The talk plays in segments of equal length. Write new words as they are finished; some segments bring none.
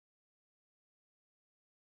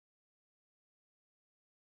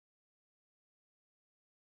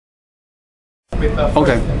with the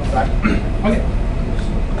first demo, right? Okay.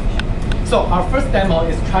 So our first demo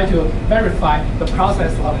is try to verify the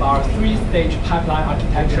process of our three-stage pipeline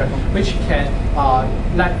architecture, which can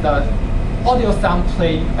let the audio sound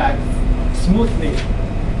play back smoothly.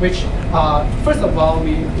 Which, first of all,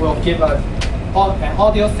 we will give an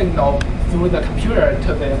audio signal through the computer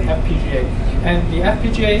to the FPGA, and the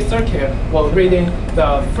FPGA circuit will read in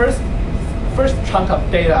the first chunk of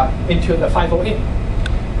data into the FIFO in.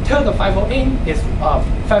 Till the FIFO in is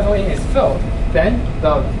filled, then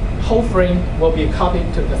the whole frame will be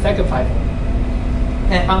copied to the second FIFO.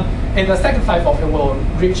 And in the second FIFO, it will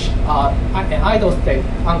reach an idle state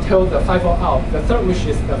until the FIFO out, the third, which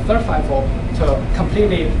is the third FIFO, to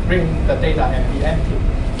completely bring the data and be empty.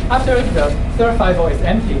 After the third FIFO is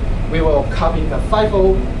empty, we will copy the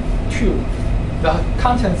FIFO2, the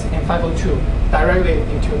contents in FIFO2, directly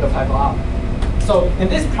into the FIFO out. So in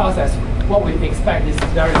this process, what we expect is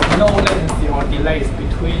there is no latency or delays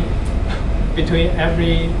between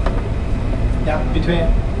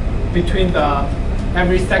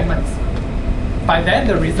every segment. By then,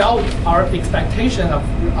 the result, our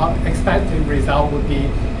expected result would be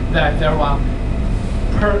that there are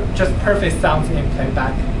just perfect sounds in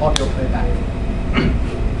playback, audio playback.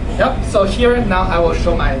 Yep. So here now I will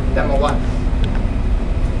show my demo 1.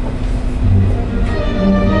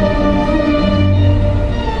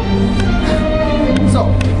 So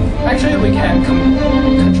actually, we can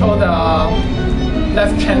control the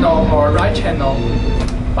left channel or right channel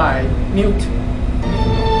by mute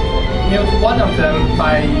one of them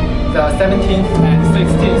by the 17th and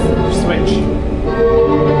 16th switch.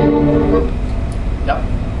 Yep.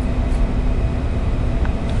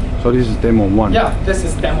 So this is demo 1? Yeah, this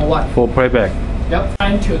is demo 1. For playback? Yep.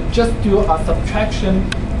 Trying to just do a subtraction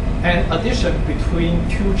and addition between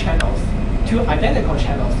two channels, two identical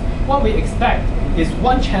channels. What we expect is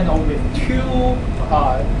one channel with two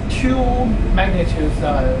magnitudes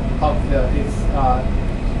of its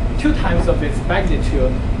 2 times of its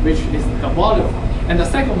magnitude, which is the volume, and the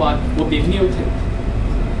second one will be muted.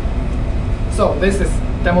 So this is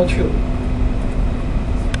demo 2.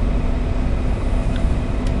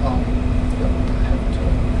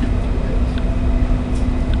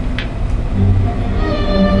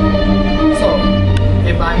 So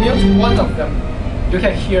if I mute one of them, you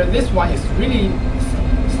can hear this one is really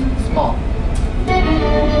small,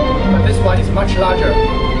 but this one is much larger.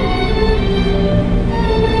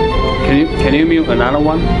 Can you mute another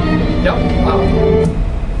one? Yep.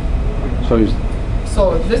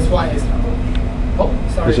 So this one is. Oh,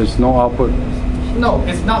 sorry. This is no output. No,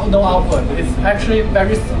 it's not no output. It's actually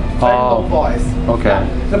very low voice. Okay. Yeah.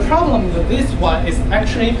 The problem with this one is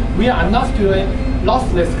actually we are not doing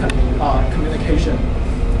lossless communication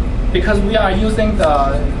because we are using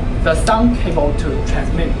the sound cable to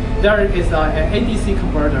transmit. There is an ADC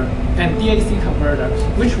converter and DAC converter,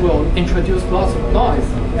 which will introduce lots of noise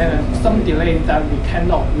and some delay that we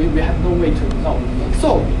cannot. We have no way to know.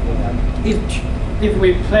 So if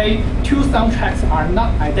we play two sound tracks are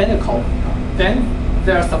not identical, then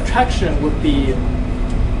their subtraction would be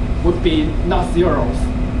not zeros.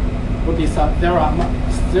 There are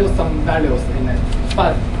still some values in it.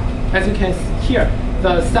 But as you can hear,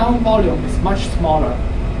 the sound volume is much smaller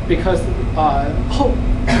because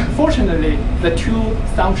fortunately the two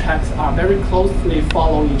sound tracks are very closely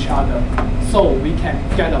follow each other, so we can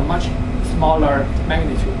get a much smaller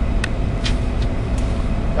magnitude.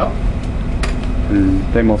 Yep.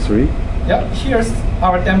 Demo 3? Yep, here's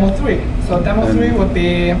our demo 3. So demo 3 would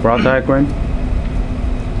be block diagram.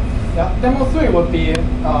 Yeah, demo 3 would be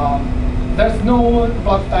there's no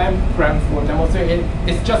block diagram for demo 3.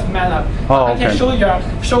 It's just MATLAB. Oh, I can show you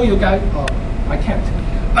guys. Oh, I can't.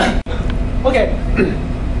 Okay.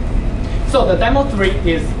 So the demo 3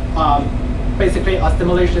 is basically a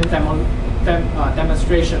simulation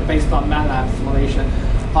demonstration based on MATLAB simulation,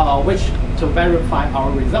 which to verify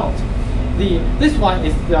our result. This one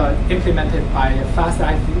is implemented by a fast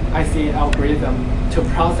IC algorithm to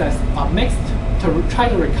process a try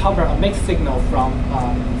to recover a mixed signal from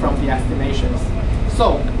the estimations.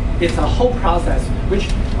 So it's a whole process which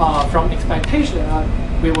from expectation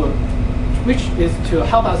which is to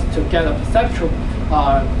help us to get a perceptual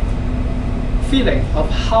feeling of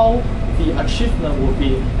how the achievement will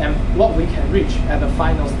be and what we can reach at the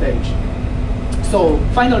final stage. So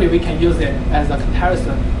finally, we can use it as a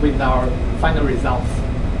comparison with our final results.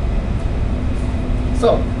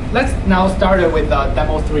 So let's now start with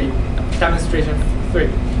demonstration 3.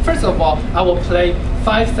 First of all, I will play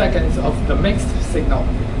 5 seconds of the mixed signal.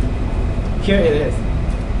 Here it is.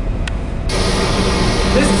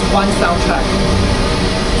 This is one sound track.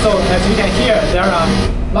 So as you can hear, there are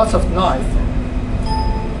lots of noise.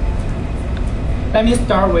 let me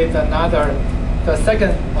start with the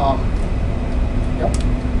second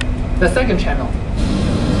channel.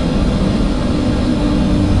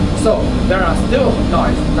 So there are still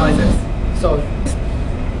noises. So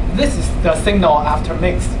this is the signal after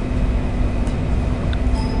mix.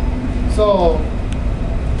 So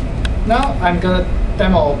now I'm gonna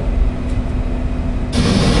demo.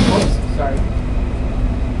 Oops, sorry.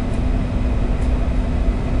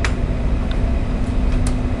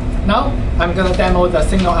 Now I'm gonna demo the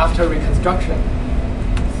signal after reconstruction.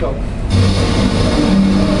 So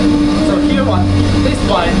here this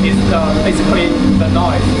one is basically the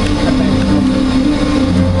noise.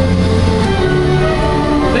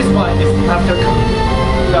 This one is after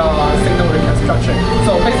the signal reconstruction.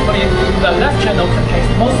 So basically, the left channel contains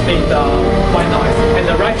mostly the white noise, and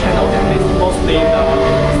the right channel contains mostly the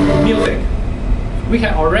music. We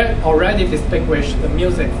can already distinguish the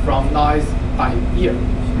music from noise by ear,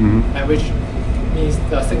 and which means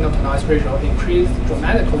the signal to noise ratio increased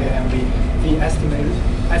dramatically, and the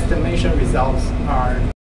estimation results are